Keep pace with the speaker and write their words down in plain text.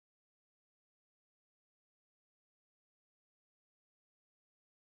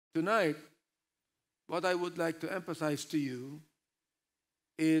tonight, what I would like to emphasize to you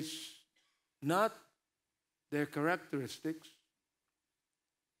is not their characteristics,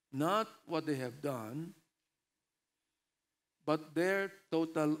 not what they have done, but their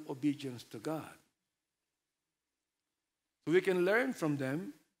total obedience to God. So we can learn from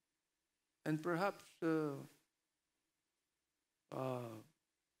them and perhaps uh,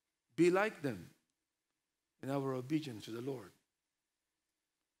 be like them in our obedience to the Lord.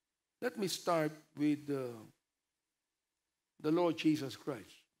 Let me start with the Lord Jesus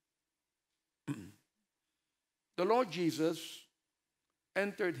Christ. The Lord Jesus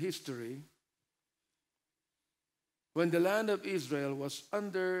entered history when the land of Israel was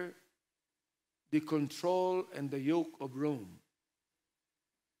under the control and the yoke of Rome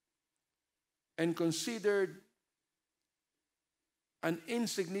and considered an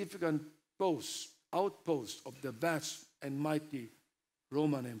insignificant outpost of the vast and mighty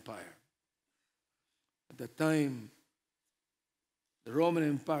Roman Empire. At the time, the Roman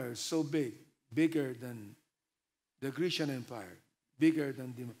Empire is so big, bigger than the Grecian Empire, bigger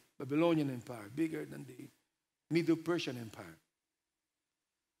than the Babylonian Empire, bigger than the Medo-Persian Empire.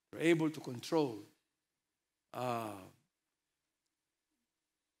 Were able to control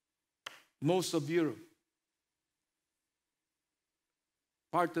most of Europe,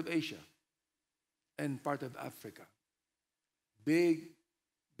 part of Asia, and part of Africa. Big,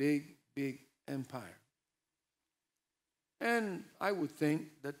 big, big empire. And I would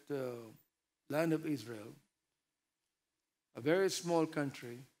think that the land of Israel, a very small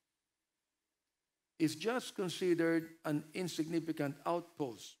country, is just considered an insignificant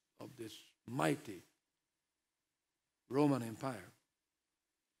outpost of this mighty Roman Empire.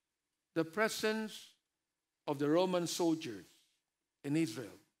 The presence of the Roman soldiers in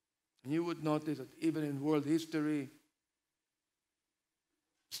Israel, and you would notice that even in world history,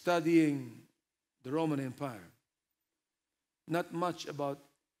 studying the Roman Empire, not much about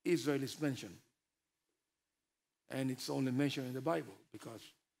Israel is mentioned. And it's only mentioned in the Bible because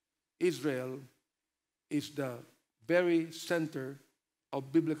Israel is the very center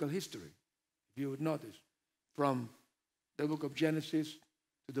of biblical history. If you would notice, from the book of Genesis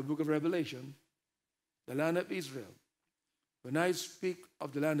to the book of Revelation, the land of Israel. When I speak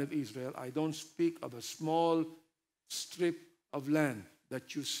of the land of Israel, I don't speak of a small strip of land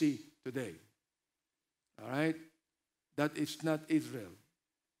that you see today. All right? That is not Israel.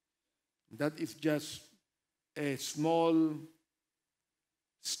 That is just a small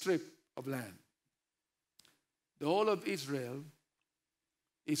strip of land. The whole of Israel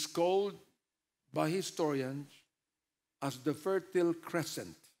is called by historians as the Fertile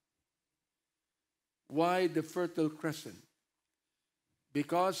Crescent. Why the Fertile Crescent?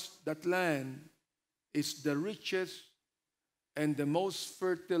 Because that land is the richest and the most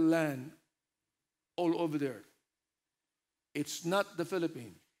fertile land all over the earth. It's not the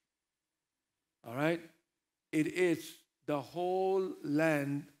Philippines. All right? It is the whole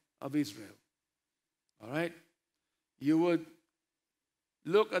land of Israel. All right? You would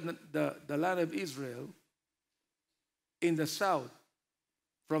look at the land of Israel in the south,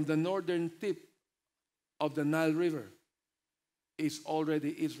 from the northern tip of the Nile River is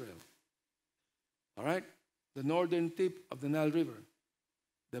already Israel. All right? The northern tip of the Nile River,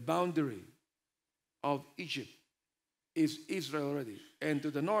 the boundary of Egypt, is Israel already. And to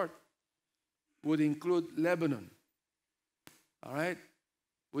the north would include Lebanon. All right?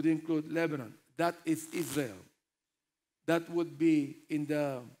 Would include Lebanon. That is Israel. That would be in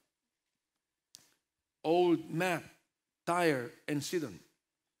the old map, Tyre and Sidon.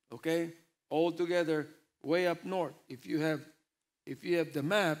 Okay? All together, way up north. If you have the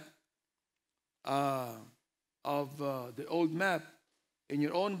map of the old map in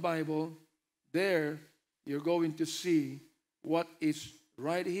your own Bible, there you're going to see what is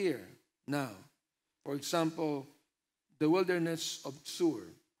right here now. For example, the wilderness of Sur,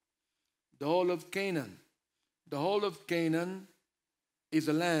 the whole of Canaan. The whole of Canaan is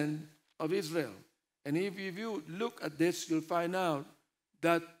the land of Israel. And if you look at this, you'll find out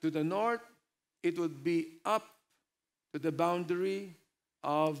that to the north, it would be up to the boundary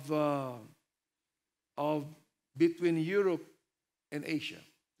of between Europe and Asia.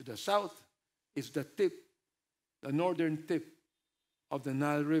 To the south is the tip, the northern tip of the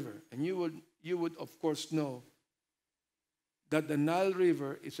Nile River. And you would of course know that the Nile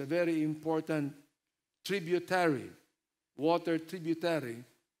River is a very important tributary, water tributary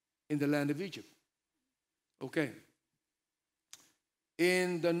in the land of Egypt. Okay.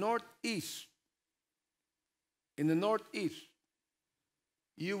 In the northeast,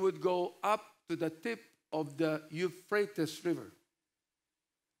 you would go up to the tip of the Euphrates River.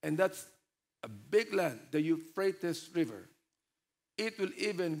 And that's a big land, the Euphrates River. It will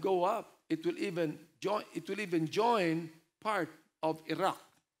even go up. It will even join part of Iraq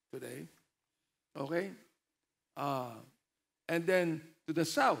today. Okay? And then to the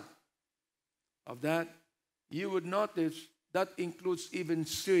south of that, you would notice that includes even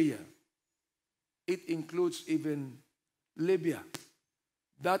Syria. It includes even Libya.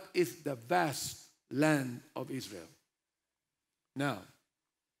 That is the vast land of Israel. Now,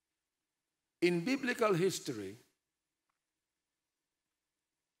 in biblical history,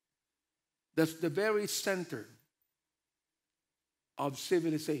 that's the very center of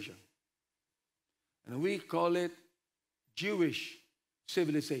civilization. And we call it Jewish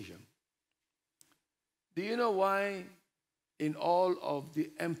civilization. Do you know why in all of the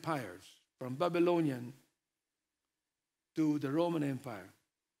empires, from Babylonian to the Roman Empire,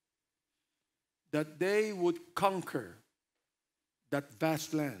 that they would conquer that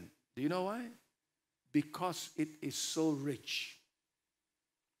vast land? Do you know why? Because it is so rich.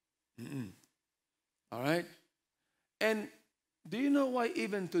 All right? And do you know why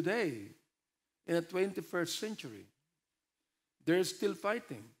even today, in the 21st century, they're still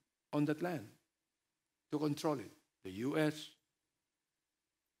fighting on that land to control it? The US,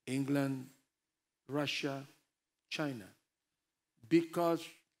 England, Russia, China. Because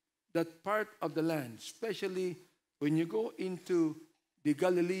that part of the land, especially when you go into the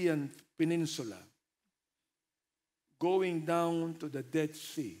Galilean Peninsula, going down to the Dead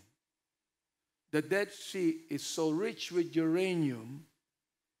Sea, the Dead Sea is so rich with uranium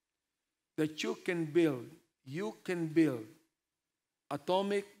that you can build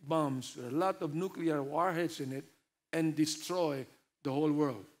atomic bombs with a lot of nuclear warheads in it and destroy the whole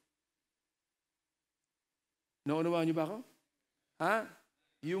world. Naunawaan niyo ba ako? Ha?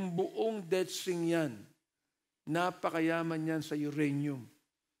 Yung buong Dead Sea yan, napakayaman yan sa uranium.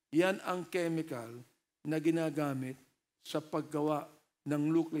 Yan ang chemical na ginagamit sa paggawa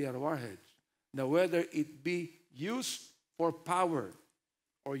ng nuclear warheads. Now, whether it be used for power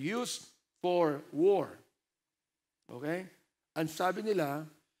or used for war. Okay? Ang sabi nila,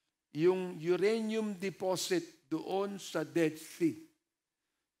 yung uranium deposit doon sa Dead Sea,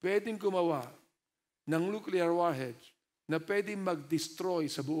 pwedeng gumawa ng nuclear warheads na pwedeng mag-destroy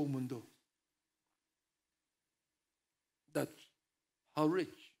sa buong mundo. That's how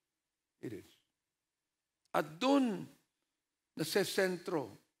rich it is. At doon nasesentro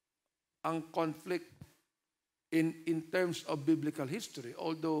ang conflict in terms of biblical history.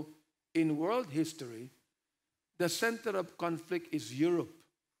 Although in world history, the center of conflict is Europe.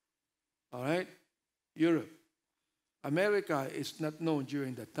 All right? Europe. America is not known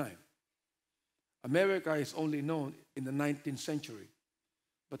during that time. America is only known in the 19th century.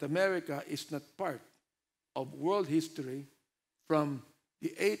 But America is not part of world history from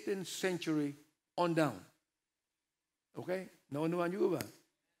the 18th century on down. Okay? Naunawaan niyo ba?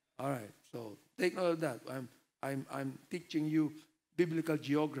 All right. So take note of that. I'm teaching you biblical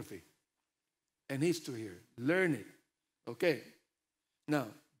geography and history here. Learn it. Okay. Now,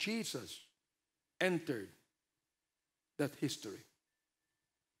 Jesus entered that history.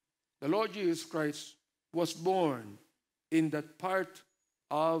 The Lord Jesus Christ was born in that part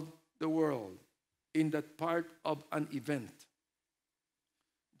of the world, in that part of an event.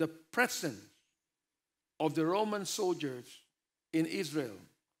 The presence of the Roman soldiers in Israel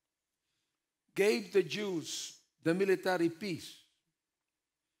gave the Jews the military peace,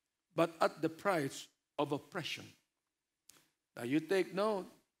 but at the price of oppression. Now you take note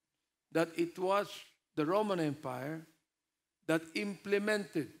that it was the Roman Empire that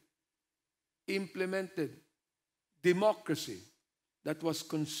implemented democracy that was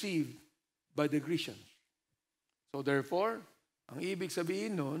conceived by the Grecians. So therefore, ang ibig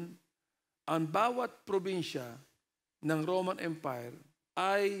sabihin nun, ang bawat probinsya ng Roman Empire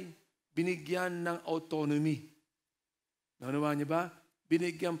ay binigyan ng autonomy. Naunawaan niyo ba?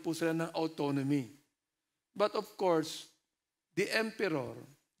 Binigyan po sila ng autonomy. But of course, the emperor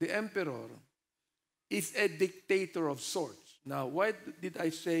is a dictator of sorts. Now, why did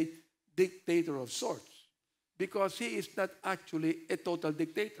I say dictator of sorts? Because he is not actually a total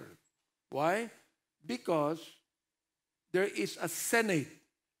dictator. Why? Because there is a Senate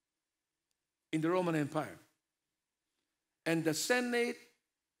in the Roman Empire. And the Senate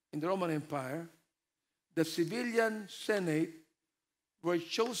in the Roman Empire, the civilian Senate, were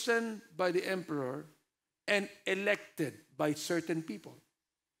chosen by the emperor and elected by certain people.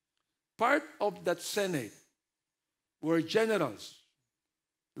 Part of that Senate were generals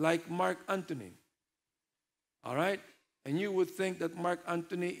like Mark Antony. All right? And you would think that Mark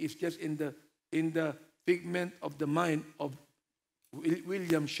Antony is just in the figment of the mind of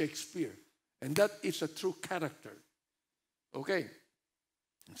William Shakespeare. And that is a true character. Okay.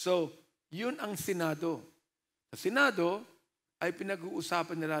 So, yun ang Senado. Sa Senado ay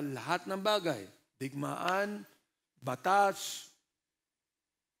pinag-uusapan nila lahat ng bagay. Digmaan, batas,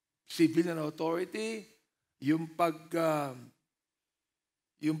 civil and authority, yung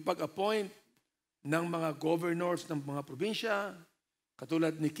pag-appoint ng mga governors ng mga probinsya,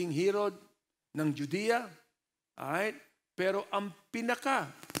 katulad ni King Herod ng Judea. Alright? Pero ang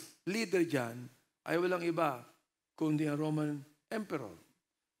pinaka-leader dyan ay walang iba kundi ang Roman Emperor,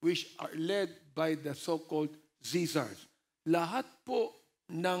 which are led by the so-called Caesars. Lahat po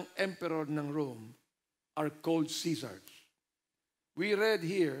ng emperor ng Rome are called Caesars. We read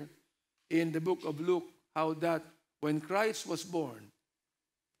here in the book of Luke how that when Christ was born,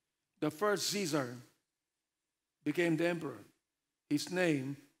 the first Caesar became the emperor. His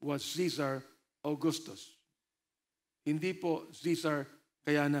name was Caesar Augustus. Hindi po Caesar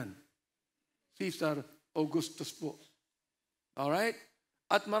Kayanan. Caesar Augustus po. Alright?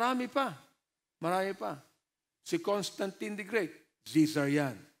 At marami pa. Marami pa. Si Constantine the Great, Caesar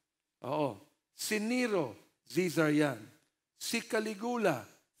yan. Oo. Si Nero, Caesar yan. Si Caligula,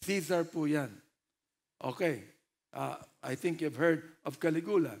 Caesar po yan. Okay. I think you've heard of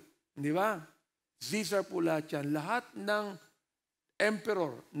Caligula. Di ba? Caesar po lahat yan. Lahat ng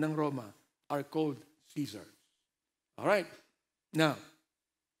emperor ng Roma are called Caesar. Alright? Now,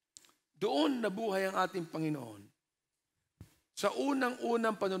 doon nabuhay ang ating Panginoon sa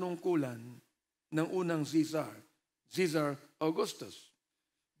unang-unang panunungkulan ng unang Caesar, Caesar Augustus.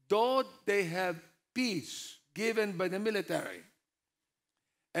 Though they have peace given by the military,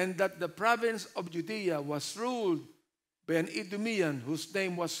 and that the province of Judea was ruled by an Idumean whose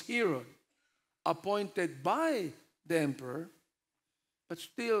name was Herod, appointed by the emperor, but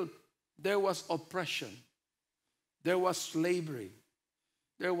still there was oppression, there was slavery,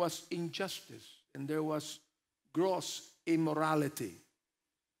 there was injustice, and there was gross immorality.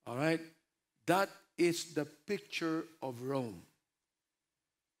 All right? That is the picture of Rome.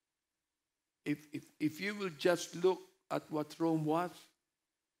 If you will just look at what Rome was,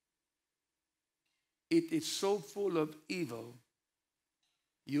 it is so full of evil,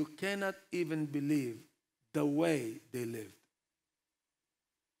 you cannot even believe the way they lived.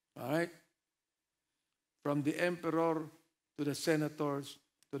 All right? From the emperor to the senators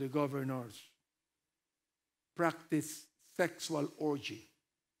to the governors, practice sexual orgy.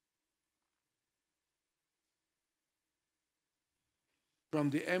 From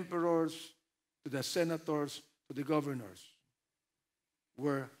the emperors to the senators to the governors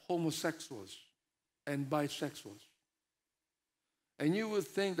were homosexuals and bisexuals. And you would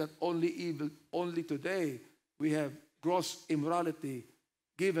think that only today we have gross immorality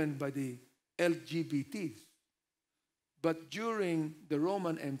given by the LGBTs. But during the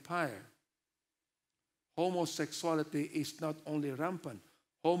Roman Empire, homosexuality is not only rampant.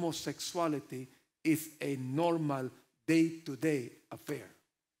 Homosexuality is a normal day-to-day affair.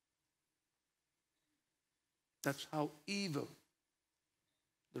 That's how evil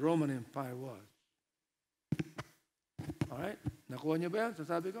the Roman Empire was. All right? Nakuha niyo ba yan?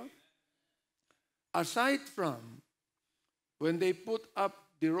 Sasabi ko? Aside from when they put up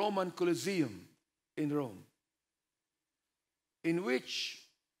the Roman Colosseum in Rome, in which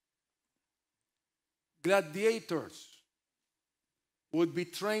gladiators would be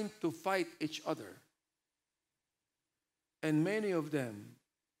trained to fight each other, and many of them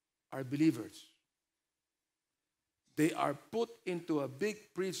are believers. They are put into a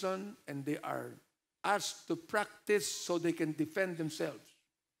big prison and they are asked to practice so they can defend themselves.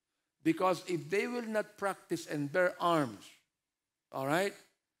 Because if they will not practice and bear arms, all right,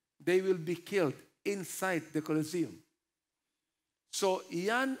 they will be killed inside the Colosseum. So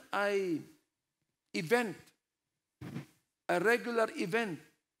yan ay event, a regular event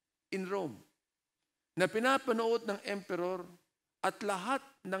in Rome na pinapanood ng emperor at lahat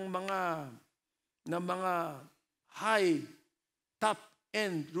ng mga high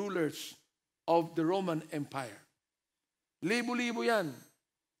top-end rulers of the Roman Empire. Libo-libo yan.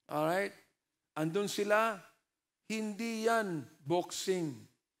 Alright? Andun sila, hindi yan boxing.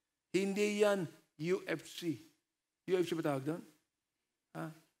 Hindi yan UFC. UFC ba tawag doon? Ha?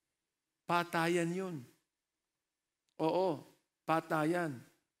 Patayan yun. Oo, patayan.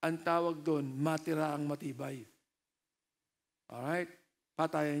 Ang tawag doon, matiraang matibay. Alright?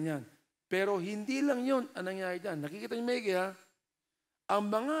 Patayan yan. Pero hindi lang yun ang nangyayari dyan. Nakikita niyo, Megi, ha?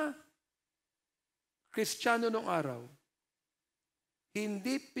 Ang mga Kristiyano noong araw,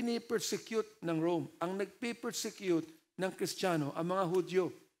 hindi pinipersecute ng Rome. Ang nagpipersecute ng Kristiyano, ang mga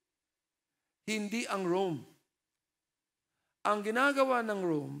Hudyo. Hindi ang Rome. Ang ginagawa ng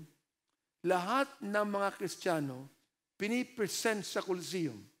Rome, lahat ng mga Kristiyano, pinipresent sa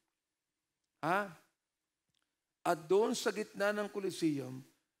Coliseum. Ha? At doon sa gitna ng Coliseum,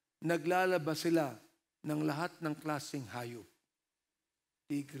 naglalabas sila ng lahat ng klaseng hayop.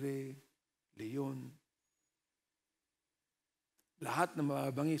 Tigre, leon, lahat ng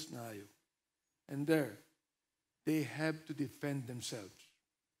mababangis na hayop. And there, they have to defend themselves.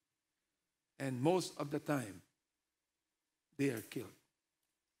 And most of the time, they are killed.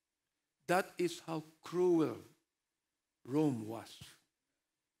 That is how cruel Rome was.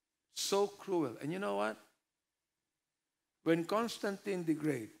 So cruel. And you know what? When Constantine the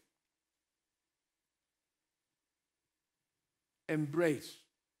Great embraced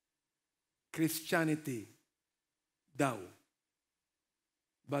Christianity daw,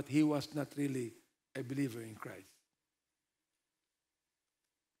 but he was not really a believer in Christ.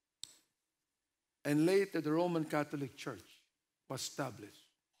 And later, the Roman Catholic Church was established.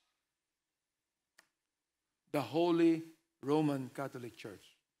 The Holy Roman Catholic Church.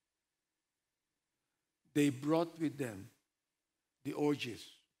 They brought with them the orgies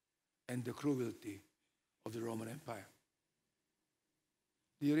and the cruelty of the Roman Empire.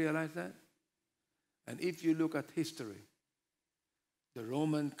 Do you realize that? And if you look at history, the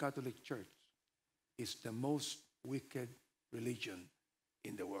Roman Catholic Church is the most wicked religion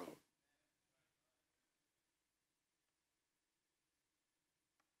in the world.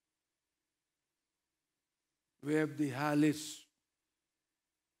 We have the Hallis,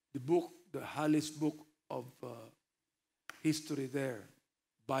 the Hallis book of history there.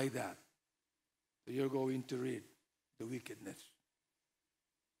 Buy that. So you're going to read the wickedness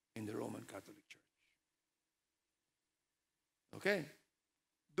in the Roman Catholic Church. Okay?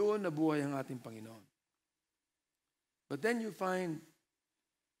 Doon nabuhay ang ating Panginoon. But then you find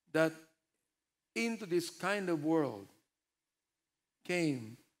that into this kind of world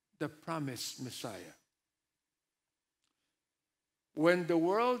came the promised Messiah. When the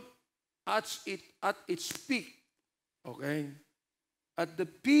world at its peak, okay, at the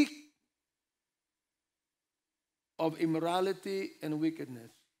peak of immorality and wickedness,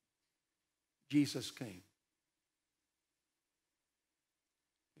 Jesus came.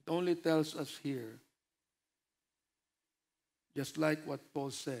 It only tells us here, just like what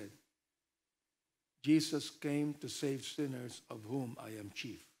Paul said, Jesus came to save sinners, of whom I am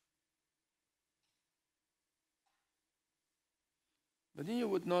chief. But then you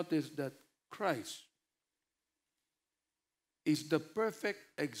would notice that Christ is the perfect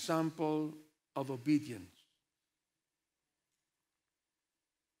example of obedience.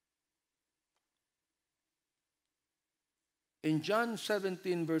 In John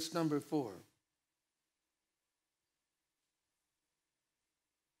 17, verse number 4,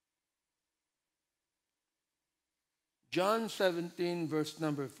 John 17, verse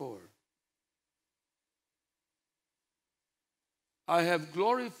number 4, I have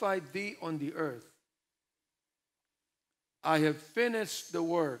glorified thee on the earth. I have finished the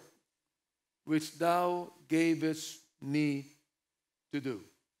work which thou gavest me to do.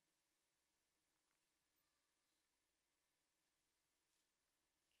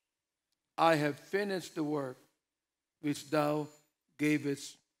 I have finished the work which thou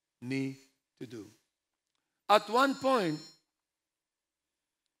gavest me to do. At one point,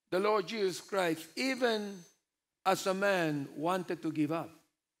 the Lord Jesus Christ, even as a man, wanted to give up.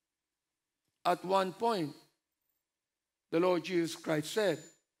 At one point, the Lord Jesus Christ said,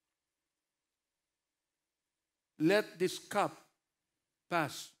 let this cup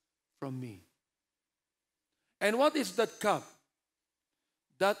pass from me. And what is that cup?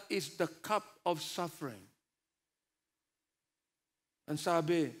 That is the cup of suffering. Ang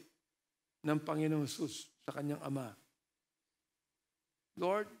sabi ng Panginoong Jesus sa kanyang Ama,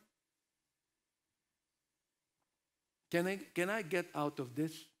 Lord, can I get out of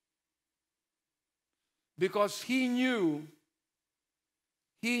this? Because he knew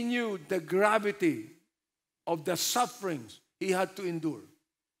the gravity of the sufferings he had to endure.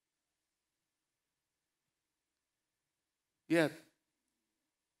 Yet,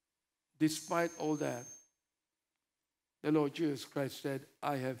 despite all that, the Lord Jesus Christ said,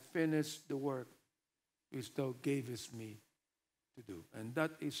 I have finished the work which thou gavest me to do. And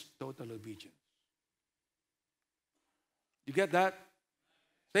that is total obedience. You get that?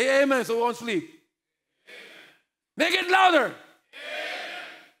 Say amen so we won't sleep. Amen. Make it louder. Amen.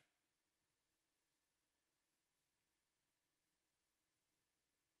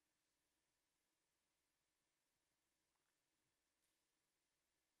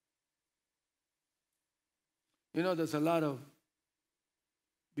 You know, there's a lot of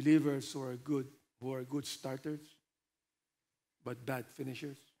believers who are good starters. but bad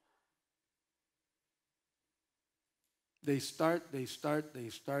finishers. They start,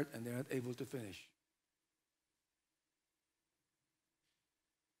 and they're not able to finish.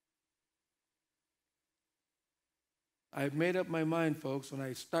 I've made up my mind, folks, when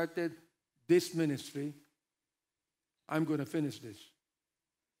I started this ministry, I'm going to finish this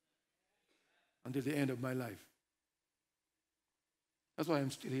until the end of my life. That's why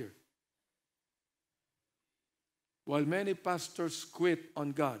I'm still here. While many pastors quit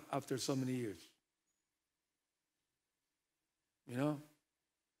on God after so many years,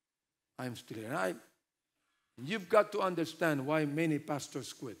 I'm still here. You've got to understand why many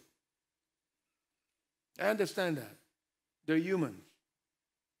pastors quit. I understand that. They're humans.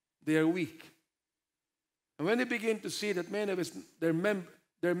 They are weak. And when they begin to see that many of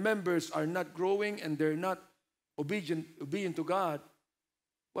their members are not growing and they're not obedient to God,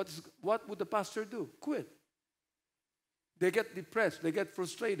 what would the pastor do? Quit. They get depressed. They get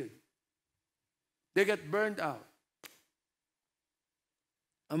frustrated. They get burned out.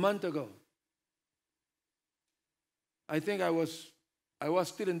 A month ago, I think I was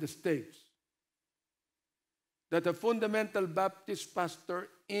still in the States, that a fundamental Baptist pastor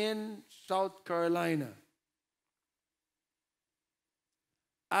in South Carolina,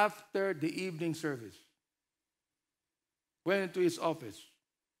 after the evening service, went into his office,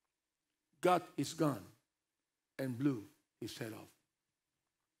 got his gun, and blew his head off.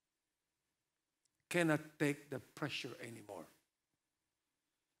 Cannot take the pressure anymore.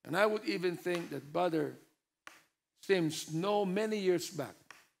 And I would even think that Brother Sims know many years back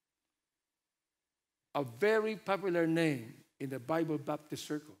a very popular name in the Bible Baptist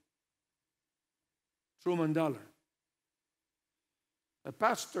circle, Truman Dollar, the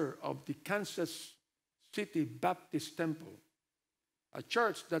pastor of the Kansas City Baptist Temple, a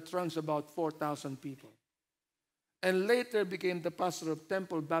church that runs about 4,000 people, and later became the pastor of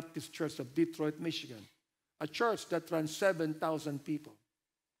Temple Baptist Church of Detroit, Michigan, a church that runs 7,000 people.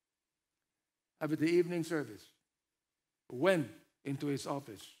 After the evening service, went into his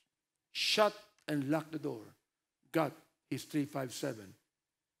office, shut and locked the door, got his .357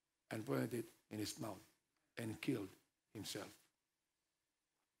 and pointed it in his mouth and killed himself.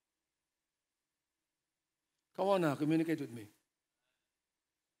 Come on now, communicate with me.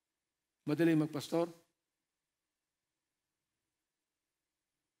 Madali magpastor?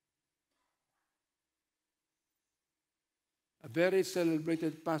 A very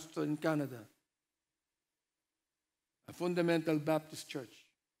celebrated pastor in Canada, a fundamental Baptist church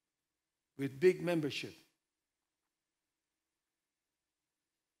with big membership.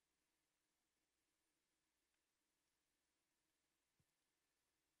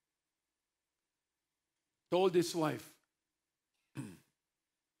 Told his wife,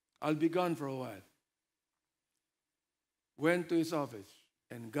 I'll be gone for a while. Went to his office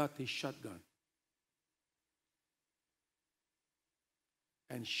and got his shotgun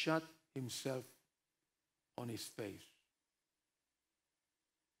and shot himself on his face.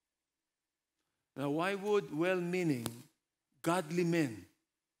 Now, why would well-meaning, godly men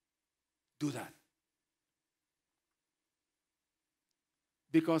do that?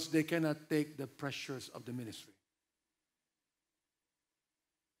 Because they cannot take the pressures of the ministry.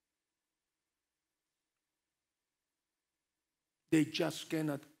 They just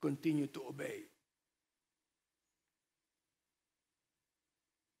cannot continue to obey.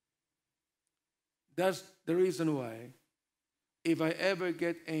 That's the reason why, if I ever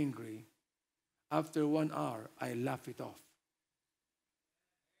get angry, after 1 hour, I laugh it off.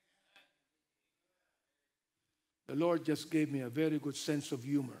 The Lord just gave me a very good sense of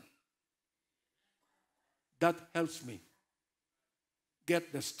humor. That helps me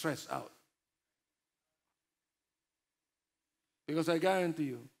get the stress out. Because I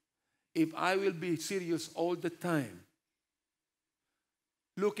guarantee you, if I will be serious all the time,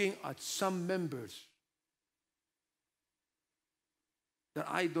 looking at some members that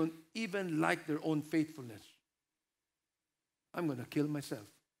I don't even like their own faithfulness, I'm going to kill myself.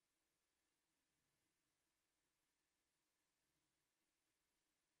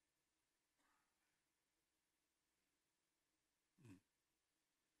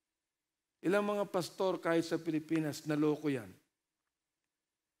 Ilang mga pastor kahit sa Pilipinas, naloko yan.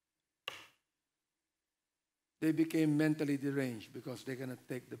 They became mentally deranged because they cannot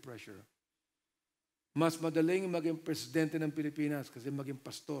take the pressure. Mas madaling maging presidente ng Pilipinas kasi maging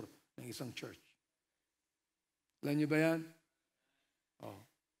pastor ng isang church. Alam niyo ba yan? Oh.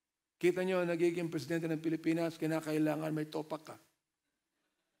 Kita niyo, nagiging presidente ng Pilipinas, kinakailangan may topak ka.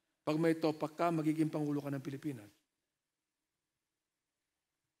 Pag may topak ka, magiging pangulo ka ng Pilipinas.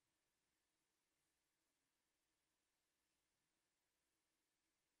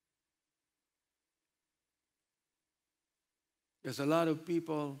 There's a lot of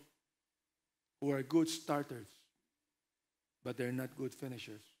people who are good starters, but they're not good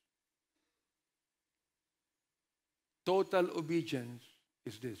finishers. Total obedience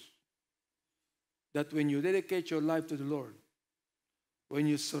is this: that when you dedicate your life to the Lord, when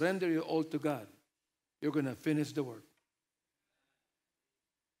you surrender your all to God, you're going to finish the work.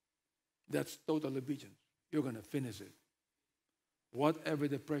 That's total obedience. You're going to finish it. Whatever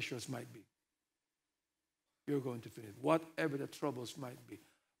the pressures might be, you're going to finish. Whatever the troubles might be,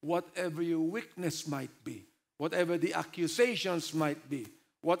 whatever your weakness might be, whatever the accusations might be,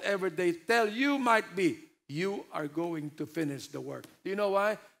 whatever they tell you might be, you are going to finish the work. Do you know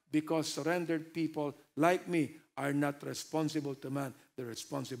why? Because surrendered people like me are not responsible to man. They're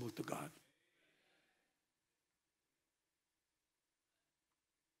responsible to God.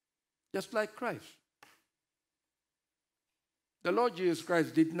 Just like Christ. The Lord Jesus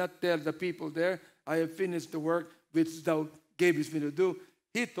Christ did not tell the people there, I have finished the work which thou gavest me to do.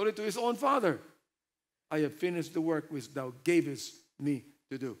 He told it to his own Father. I have finished the work which thou gavest me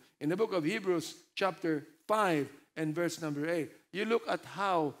to do. In the book of Hebrews chapter 5 and verse number 8, you look at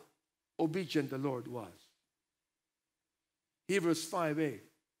how obedient the Lord was. Hebrews 5:8.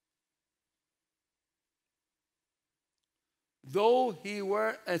 Though he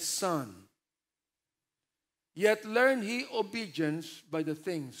were a son, yet learned he obedience by the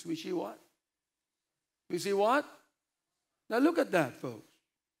things which he what? Which he what? Now look at that, folks.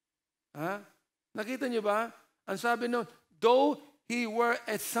 Ha? Nakita niyo ba? Ang sabi nun, though he were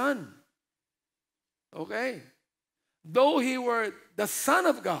a son. Okay? Though he were the Son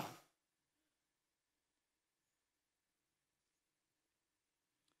of God,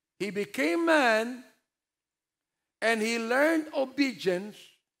 he became man and he learned obedience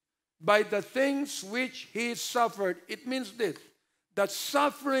by the things which he suffered. It means this, that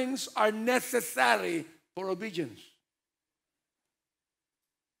sufferings are necessary for obedience.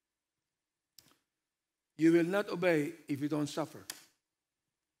 You will not obey if you don't suffer.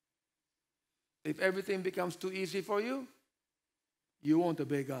 If everything becomes too easy for you, you won't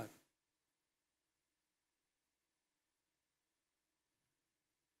obey God.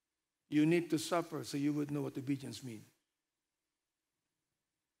 You need to suffer so you would know what obedience means.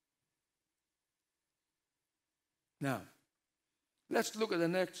 Now, let's look at the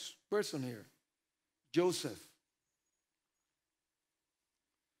next person here. Joseph.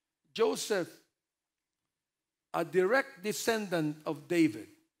 Joseph, a direct descendant of David,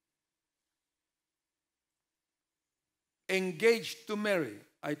 engaged to marry.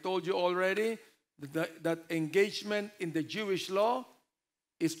 I told you already that engagement in the Jewish law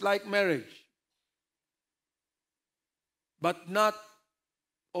is like marriage, but not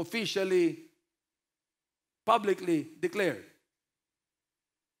officially, publicly declared.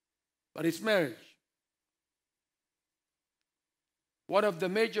 But it's marriage. One of the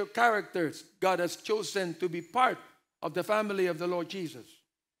major characters God has chosen to be part of the family of the Lord Jesus.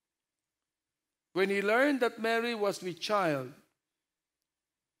 When he learned that Mary was with child,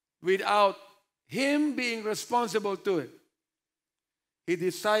 without him being responsible to it, he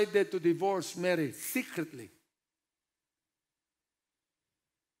decided to divorce Mary secretly.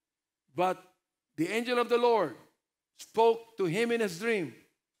 But the angel of the Lord spoke to him in his dream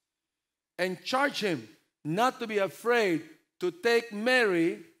and charged him not to be afraid to take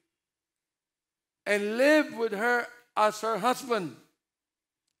Mary and live with her as her husband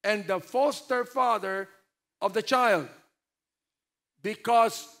and the foster father of the child,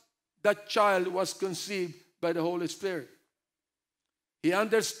 because that child was conceived by the Holy Spirit. He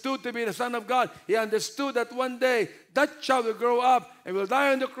understood to be the Son of God. He understood that one day that child will grow up and will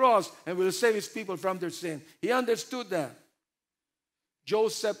die on the cross and will save his people from their sin. He understood that.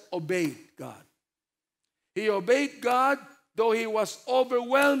 Joseph obeyed God. He obeyed God, though he was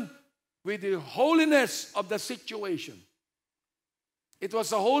overwhelmed with the holiness of the situation. It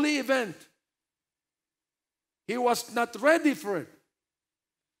was a holy event. He was not ready for it.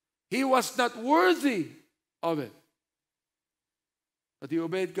 He was not worthy of it. But he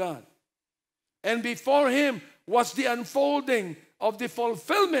obeyed God. And before him was the unfolding of the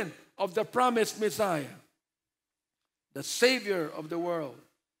fulfillment of the promised Messiah, the Savior of the world.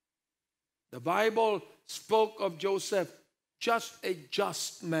 The Bible spoke of Joseph, just a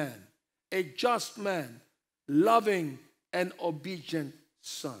just man, loving and obedient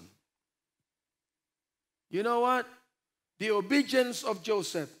son. You know what? The obedience of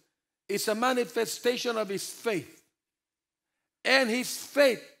Joseph is a manifestation of his faith. And his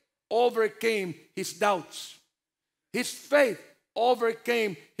faith overcame his doubts. His faith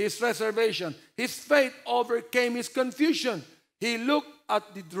overcame his reservation. His faith overcame his confusion. He looked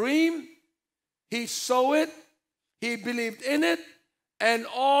at the dream. He saw it. He believed in it, and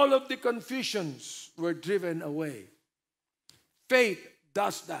all of the confusions were driven away. Faith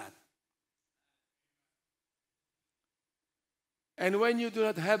does that. And when you do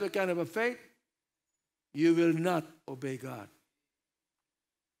not have that kind of a faith, you will not obey God.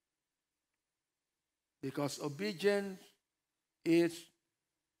 Because obedience is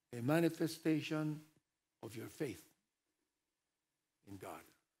a manifestation of your faith in God.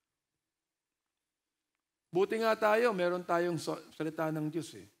 Buti nga tayo, meron tayong salita ng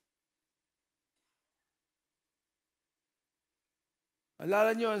Diyos eh.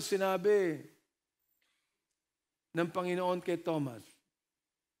 Alala niyo ang sinabi ng Panginoon kay Thomas.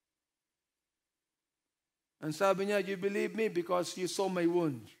 Ang sabi niya, you believe me because you saw my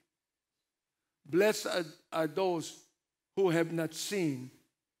wounds. Blessed are those who have not seen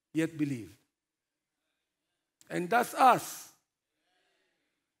yet believe. And that's us.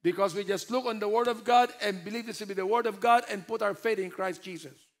 Because we just look on the Word of God and believe this to be the Word of God and put our faith in Christ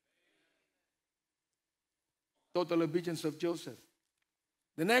Jesus. Total obedience of Joseph.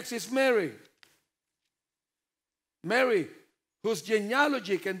 The next is Mary. Mary, whose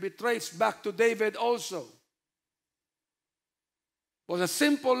genealogy can be traced back to David also, was a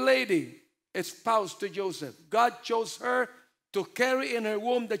simple lady espoused to Joseph. God chose her to carry in her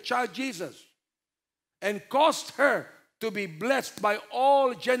womb the child Jesus and caused her to be blessed by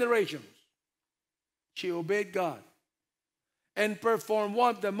all generations. She obeyed God and performed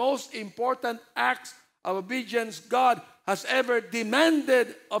one of the most important acts of obedience God has ever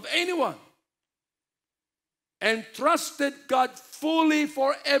demanded of anyone, and trusted God fully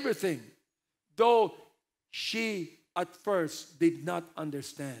for everything, though she at first did not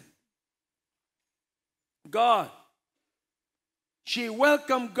understand. She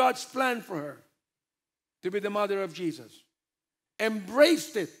welcomed God's plan for her to be the mother of Jesus,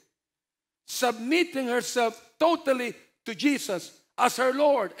 embraced it, submitting herself totally to Jesus as her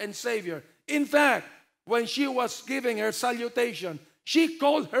Lord and Savior. In fact, when she was giving her salutation, she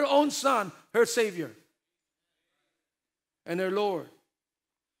called her own son her Savior and her Lord.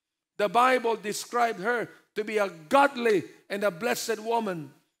 The Bible described her to be a godly and a blessed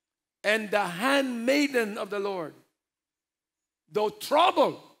woman and the handmaiden of the Lord. Though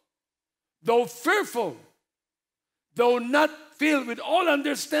troubled, though fearful, though not filled with all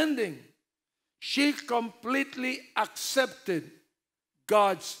understanding, she completely accepted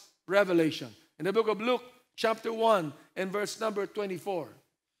God's revelation. In the book of Luke, chapter 1 and verse number 24.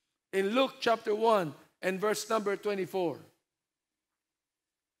 In Luke chapter 1 and verse number 24.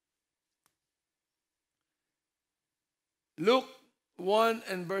 Luke 1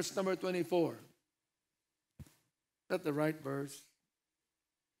 and verse number 24. Is that the right verse?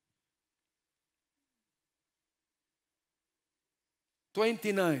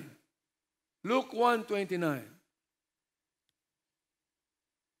 Luke 1:29.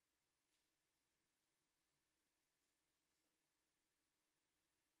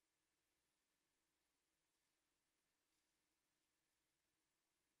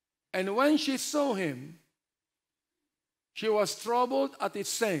 And when she saw him, she was troubled at his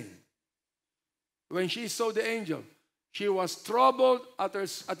saying. When she saw the angel, she was troubled at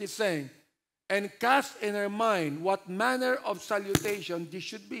his saying, and cast in her mind what manner of salutation this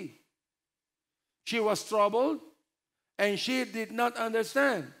should be. She was troubled, and she did not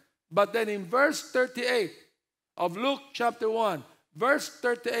understand. But then in verse 38 of Luke chapter 1, verse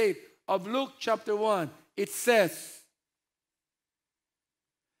 38 of Luke chapter 1, it says,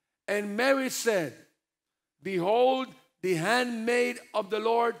 and Mary said, behold, the handmaid of the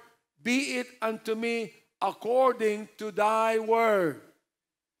Lord, be it unto me according to thy word.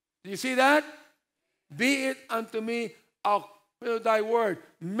 Do you see that? Be it unto me according to thy word.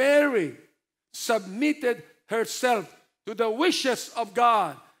 Mary submitted herself to the wishes of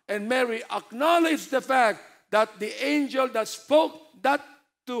God. And Mary acknowledged the fact that the angel that spoke that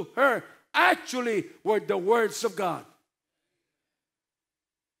to her actually were the words of God.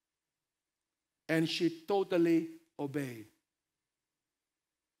 And she totally obeyed.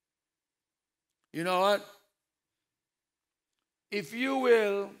 You know what? If you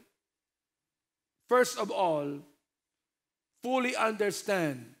will, first of all, fully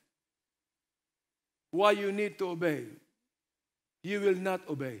understand why you need to obey, you will not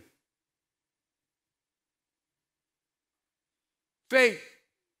obey. Faith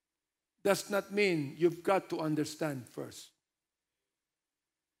does not mean you've got to understand first.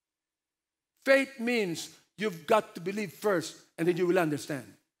 Faith means you've got to believe first, and then you will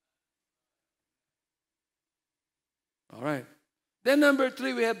understand. All right. Then number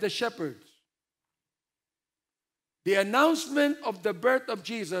 3, we have the shepherds. The announcement of the birth of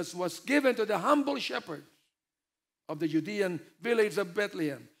Jesus was given to the humble shepherds of the Judean village of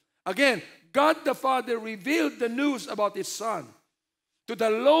Bethlehem. Again, God the Father revealed the news about His Son to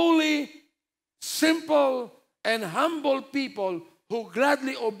the lowly, simple, and humble people who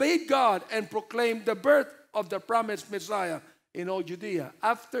gladly obeyed God and proclaimed the birth of the promised Messiah in all Judea.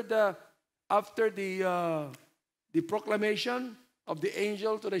 After the proclamation of the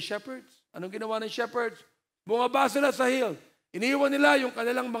angel to the shepherds, anong ginawa ng shepherds? Bumaba sila sa hill. Iniwan nila yung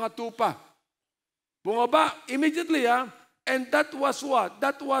kanilang mga tupa. Bumaba immediately, and that was what?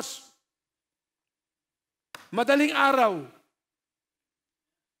 That was madaling araw.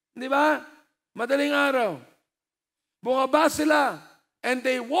 Di ba? Madaling araw. Bumaba sila, and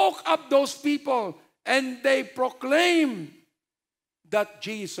they woke up those people, and they proclaimed that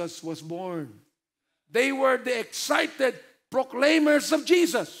Jesus was born. They were the excited proclaimers of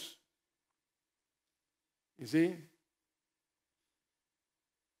Jesus. You see?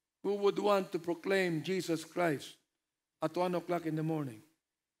 Who would want to proclaim Jesus Christ at 1 o'clock in the morning?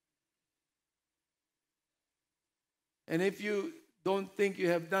 And if you don't think you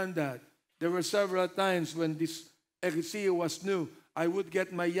have done that, there were several times when this Ekklesia was new, I would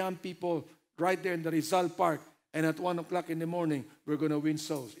get my young people right there in the Rizal Park, and at 1 o'clock in the morning, we're going to win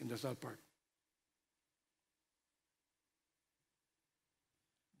souls in the Rizal Park.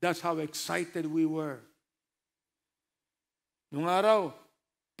 That's how excited we were. Nung araw,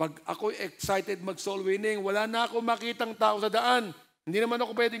 pag ako excited mag-soul winning, wala na ako makitang tao sa daan. Hindi naman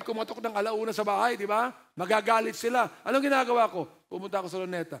ako pwedeng kumatok ng alauna sa bahay, di ba? Magagalit sila. Anong ginagawa ko? Pumunta ako sa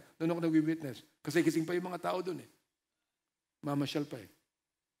Luneta. Doon ako nag-witness. Kasi gising pa yung mga tao doon eh. Mamasyal pa eh.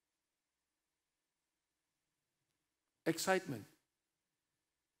 Excitement.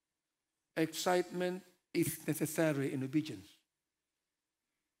 Excitement is necessary in obedience.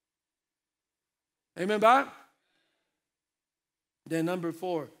 Amen ba? Then number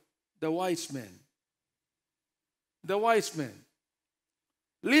 4, the wise men. The wise men.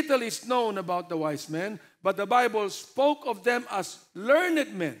 Little is known about the wise men, but the Bible spoke of them as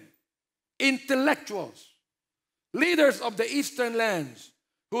learned men, intellectuals, leaders of the eastern lands,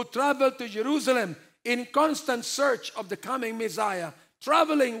 who traveled to Jerusalem in constant search of the coming Messiah,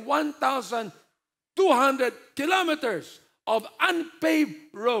 traveling 1,200 kilometers of unpaved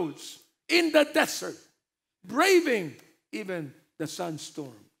roads in the desert, braving even the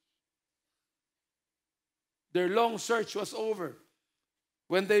sunstorm. Their long search was over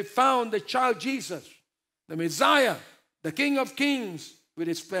when they found the child Jesus, the Messiah, the King of Kings, with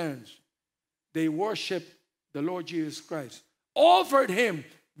his parents. They worshiped the Lord Jesus Christ, offered him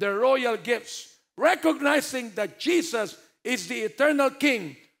their royal gifts, recognizing that Jesus is the eternal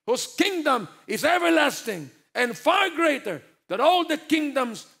King, whose kingdom is everlasting and far greater than all the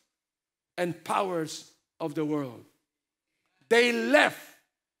kingdoms and powers of the world. They left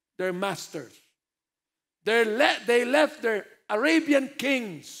their masters. They left their Arabian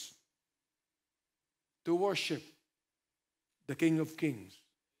kings to worship the King of Kings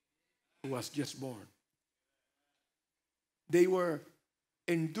who was just born. They were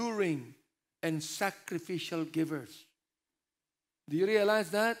enduring and sacrificial givers. Do you realize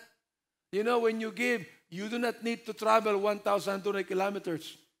that? You know, when you give, you do not need to travel 1,200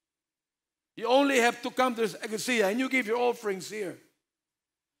 kilometers. You only have to come to this Ekklesia and you give your offerings here.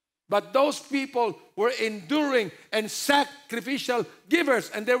 But those people were enduring and sacrificial givers,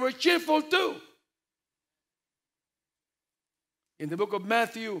 and they were cheerful too. In the book of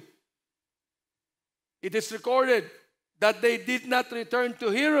Matthew, it is recorded that they did not return to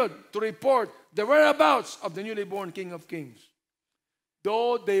Herod to report the whereabouts of the newly born King of Kings.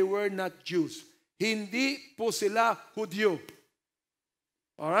 Though they were not Jews. Hindi po sila Hudyo.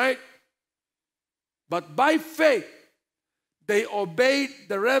 All right? But by faith, they obeyed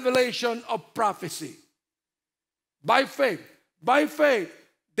the revelation of prophecy. By faith. By faith,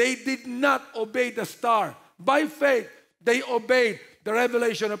 they did not obey the star. By faith, they obeyed the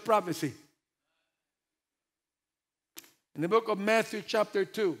revelation of prophecy. In the book of Matthew chapter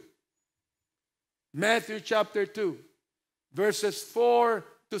 2, Matthew chapter 2, verses 4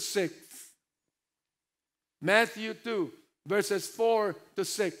 to 6. Matthew 2, verses 4 to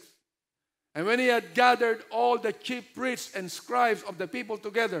 6. And when he had gathered all the chief priests and scribes of the people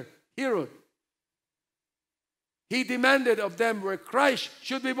together, Herod, he demanded of them where Christ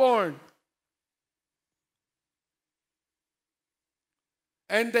should be born.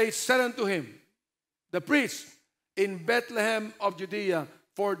 And they said unto him, the priests, in Bethlehem of Judea,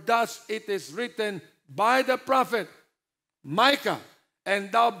 for thus it is written by the prophet Micah, and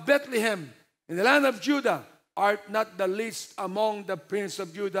thou Bethlehem, in the land of Judah, art not the least among the princes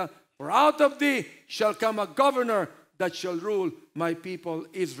of Judah, for out of thee shall come a governor that shall rule my people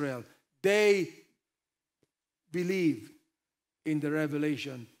Israel. They believe in the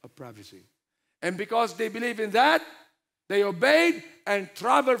revelation of prophecy. And because they believe in that, they obeyed and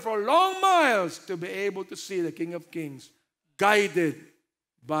traveled for long miles to be able to see the King of Kings, guided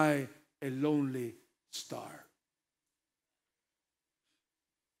by a lonely star.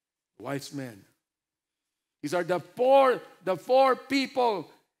 Wise men. These are the four people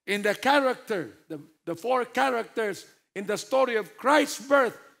in the character, the four characters in the story of Christ's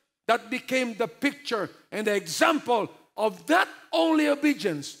birth that became the picture and the example of not only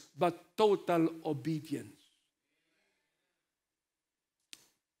obedience, but total obedience.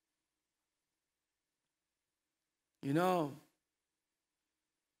 You know,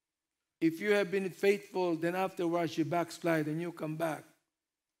 if you have been faithful, then afterwards you backslide and you come back.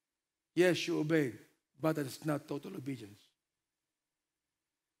 Yes, you obeyed, but it's not total obedience.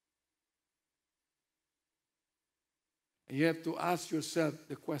 And you have to ask yourself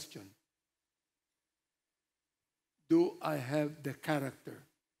the question, do I have the character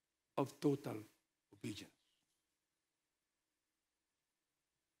of total obedience?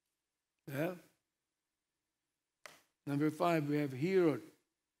 Well, number 5, we have Herod.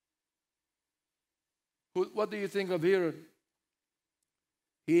 What do you think of Herod?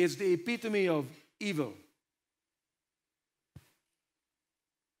 He is the epitome of evil.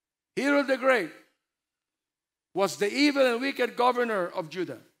 Herod the Great was the evil and wicked governor of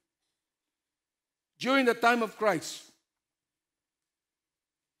Judah during the time of Christ.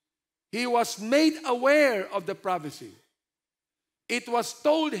 He was made aware of the prophecy. It was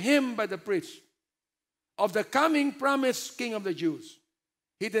told him by the priest of the coming promised king of the Jews.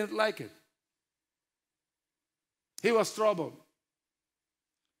 He didn't like it. He was troubled.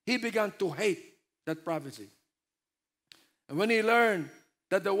 He began to hate that prophecy. And when he learned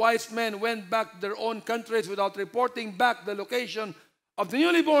that the wise men went back to their own countries without reporting back the location of the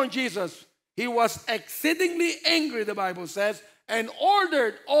newly born Jesus, he was exceedingly angry, the Bible says, and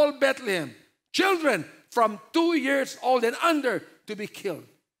ordered all Bethlehem children from 2 years old and under to be killed.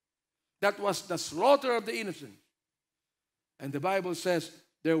 That was the slaughter of the innocent. And the Bible says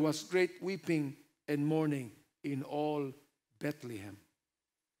there was great weeping and mourning in all Bethlehem.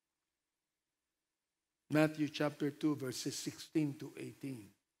 Matthew chapter 2, verses 16 to 18.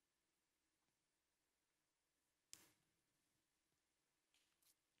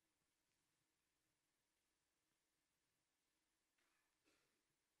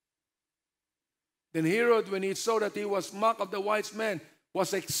 Then Herod, when he saw that he was mocked of the wise men,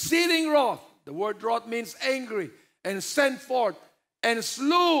 was exceeding wroth. The word wroth means angry. And sent forth and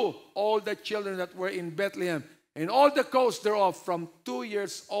slew all the children that were in Bethlehem and all the coast thereof from 2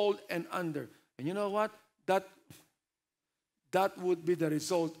 years old and under. And you know what? That would be the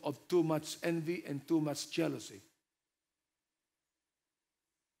result of too much envy and too much jealousy.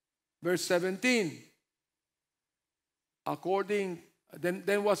 Verse 17.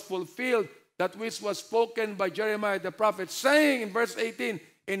 Then was fulfilled that which was spoken by Jeremiah the prophet, saying in verse 18,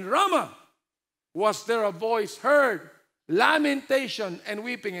 in Ramah was there a voice heard, lamentation and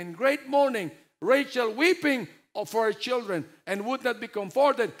weeping and great mourning, Rachel weeping for her children and would not be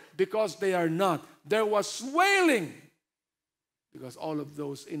comforted because they are not. There was wailing because all of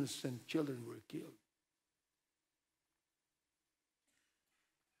those innocent children were killed.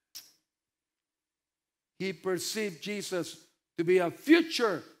 He perceived Jesus to be a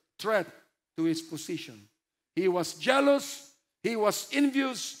future threat to his position. He was jealous, he was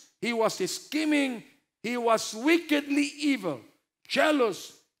envious, he was scheming, he was wickedly evil.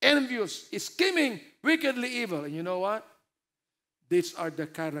 Jealous, envious, scheming, wickedly evil. And you know what? These are the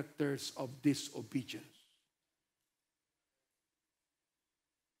characters of disobedience.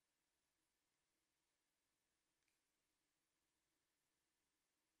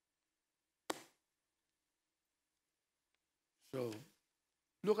 So,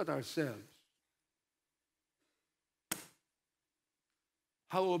 look at ourselves.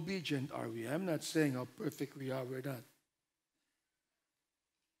 How obedient are we? I'm not saying how perfect we are, we're not.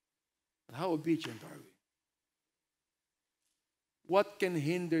 But how obedient are we? What can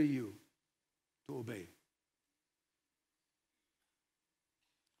hinder you to obey?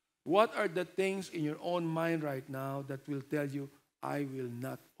 What are the things in your own mind right now that will tell you, I will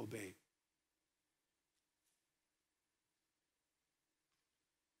not obey?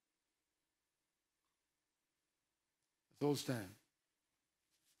 Let's all stand.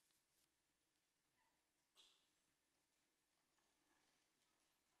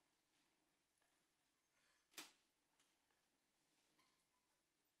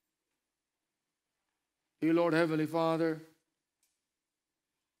 Dear Lord, Heavenly Father,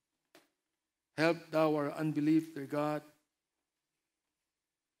 help thou our unbelief, dear God.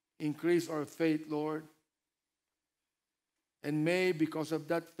 Increase our faith, Lord. and may, because of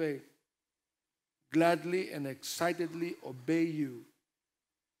that faith, gladly and excitedly obey you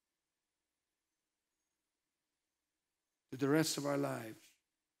to the rest of our lives,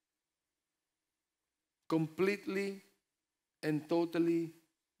 completely and totally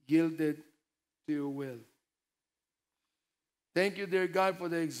yielded to your will. Thank you, dear God, for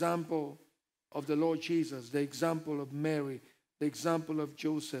the example of the Lord Jesus, the example of Mary, the example of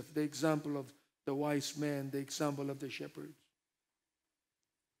Joseph, the example of the wise men, the example of the shepherds.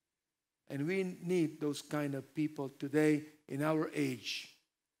 And we need those kind of people today in our age.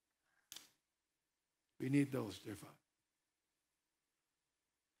 We need those, dear Father.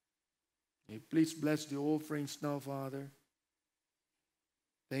 May you please bless the offerings now, Father.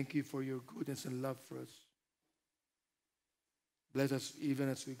 Thank you for your goodness and love for us. Bless us even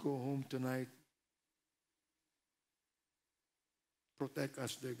as we go home tonight. Protect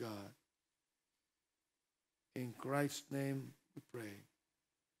us, dear God. In Christ's name we pray.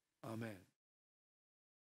 Amen.